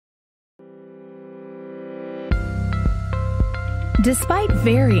Despite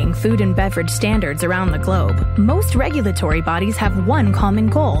varying food and beverage standards around the globe, most regulatory bodies have one common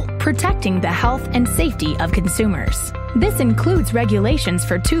goal: protecting the health and safety of consumers. This includes regulations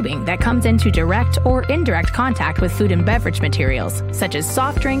for tubing that comes into direct or indirect contact with food and beverage materials, such as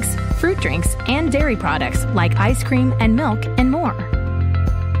soft drinks, fruit drinks, and dairy products like ice cream and milk, and more.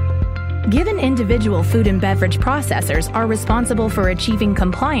 Given individual food and beverage processors are responsible for achieving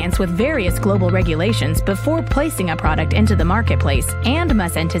compliance with various global regulations before placing a product into the marketplace and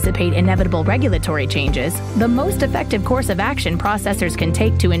must anticipate inevitable regulatory changes, the most effective course of action processors can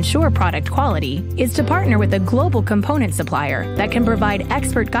take to ensure product quality is to partner with a global component supplier that can provide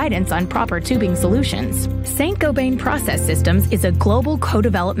expert guidance on proper tubing solutions. Saint-Gobain Process Systems is a global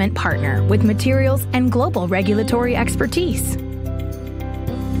co-development partner with materials and global regulatory expertise.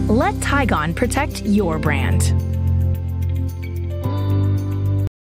 Let Tygon protect your brand.